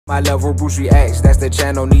My lover Bruce reacts, that's the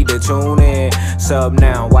channel, need to tune in. Sub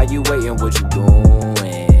now, why you waiting, what you doing?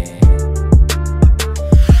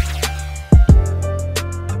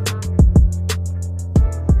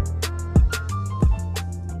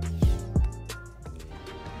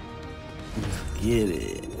 Let's get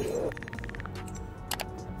it.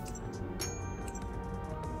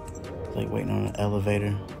 It's like waiting on an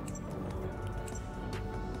elevator.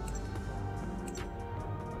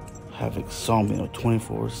 Havoc saw me on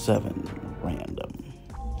 24/7 random.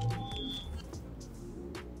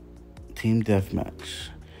 Team deathmatch.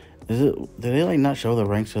 Is it? Did they like not show the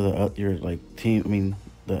ranks of the your like team? I mean,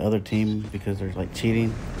 the other team because they're like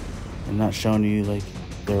cheating and not showing you like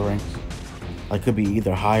their ranks. Like could be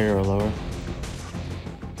either higher or lower.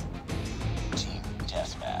 Team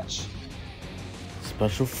deathmatch.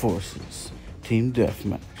 Special forces. Team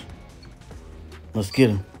deathmatch. Let's get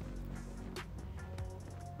them.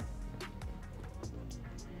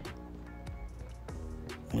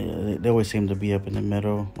 Yeah, they always seem to be up in the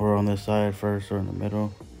middle or on this side first or in the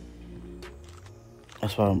middle.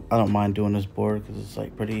 That's why I don't mind doing this board because it's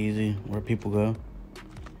like pretty easy where people go.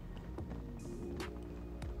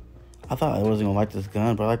 I thought I wasn't gonna like this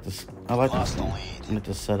gun, but I like this. I like this gun. I like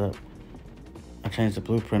this setup. I changed the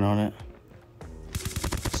blueprint on it.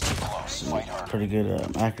 Pretty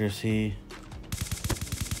good accuracy.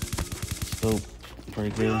 Scope,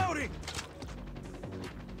 pretty good.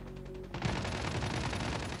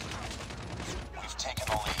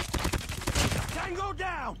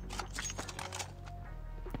 Down.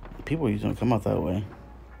 People usually don't come out that way.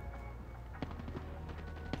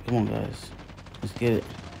 Come on, guys. Let's get it.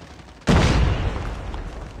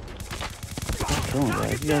 Kill him,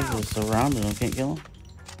 guys. You guys are surrounding him. Can't kill him?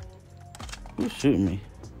 Who's shooting me?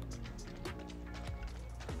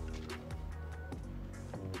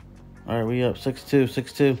 Alright, we up. 6-2,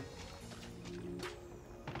 6-2.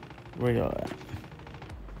 Where y'all at?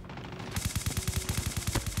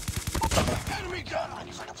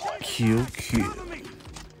 Q.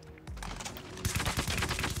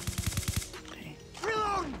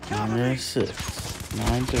 9-6,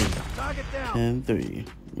 9-3, 10-3.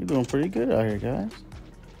 We're doing pretty good out here, guys.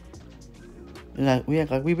 And we act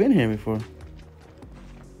like we've been here before.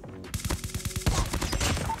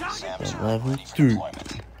 11-3.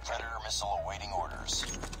 Predator missile awaiting orders.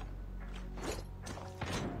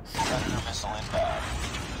 Predator missile inbound.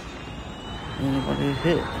 Anybody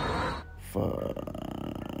hit? Fuck.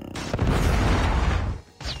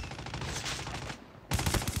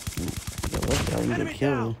 I can get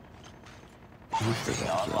killed.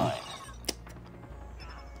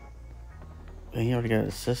 And he already got an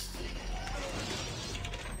assist.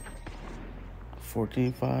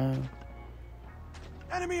 14-5.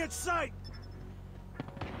 Enemy in sight.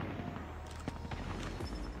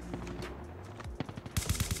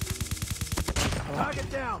 Target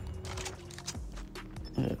down.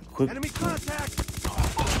 Yeah, quick. Enemy contact.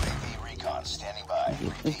 UAV recon standing by.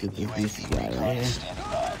 Let's get this beastie guy right here.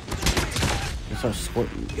 Let's start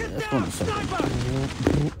squirting. Yeah, that's going to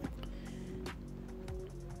something.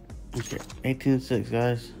 Okay, 18-6,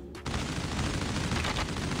 guys.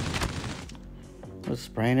 Let's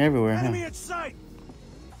spraying everywhere, huh? Enemy in sight.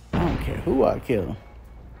 I don't care who I kill.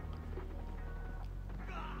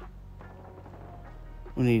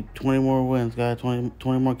 We need 20 more wins, guys.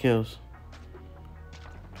 20 more kills.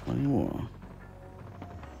 20 more.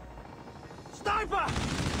 Sniper!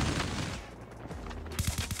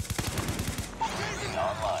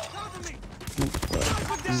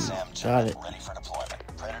 Got it. Ready for deployment.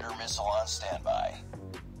 Predator missile on standby.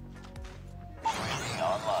 UAV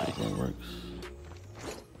online. That works.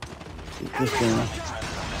 Get this thing.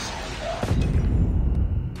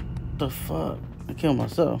 What the fuck? I killed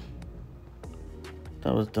myself.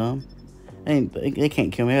 That was dumb. They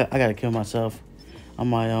can't kill me. I gotta kill myself. I'm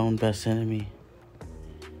my own best enemy.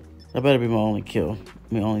 That better be my only kill.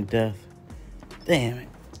 My only death. Damn it.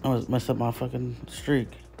 I was messed up my fucking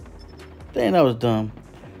streak. Dang, that was dumb.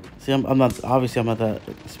 See, I'm not that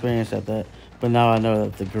experienced at that, but now I know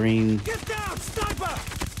that the green thing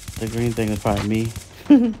is probably me.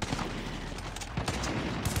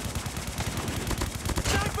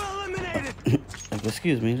 Sniper eliminated. Like,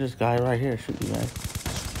 excuse me, this guy right here shooting you guys.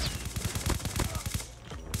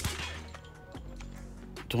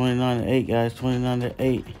 29-8, guys.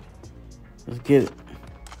 29-8. Let's get it.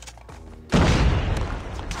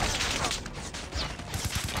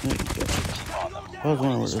 There you go. I was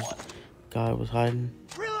wondering where this guy was hiding.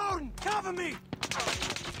 Reloading. Cover me.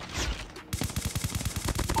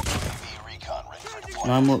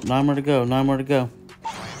 Nine more to go. 9 more to go.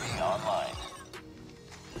 UAV online.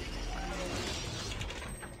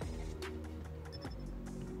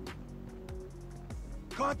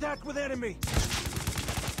 Contact with enemy.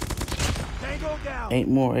 Tango down. 8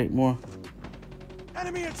 more, 8 more.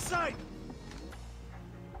 Enemy in sight.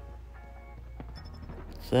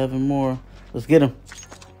 7 more. Let's get him.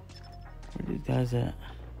 Where are these guys at?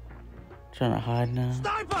 Trying to hide now.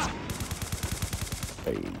 Sniper.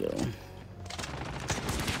 There you go.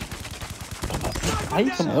 How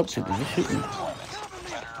you coming up to me? You're shooting.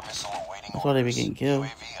 That's why they be getting killed.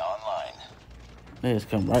 They just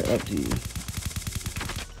come right up to you.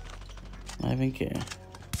 Not even care.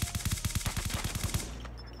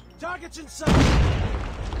 Targets in sight.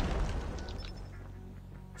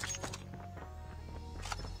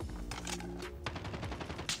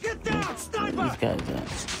 Get down, sniper. These guys at.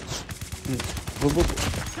 Whoop, whoop.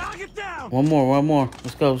 Target down. One more.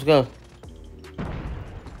 Let's go, let's go.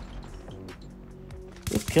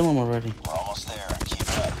 Let's kill him already. We're almost there. Keep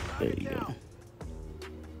it up. There you go.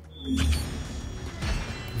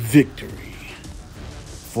 Victory.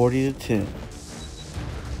 40-10.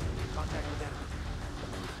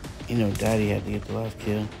 You know, Daddy had to get the last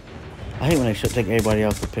kill. I hate when they take everybody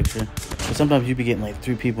else the picture. But sometimes you be getting like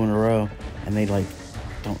 3 people in a row, and they like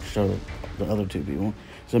don't show the other 2 people,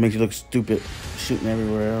 so it makes you look stupid shooting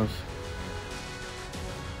everywhere else.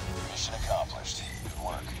 Mission accomplished. Good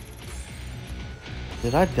work.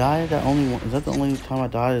 Did I die? That only one, is that the only time I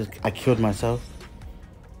died? Is I killed myself?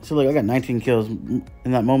 So look, I got 19 kills. In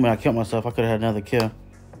that moment, I killed myself. I could have had another kill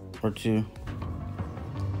or 2.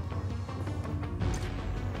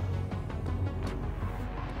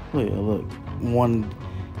 Look,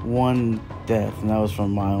 one death, and that was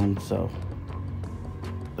from my own self.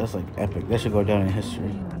 That's like epic. That should go down in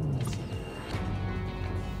history.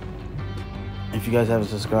 If you guys haven't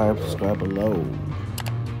subscribed, subscribe below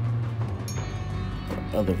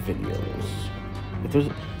for other videos. If there's,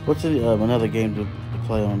 what's another game to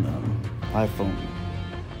play on iPhone?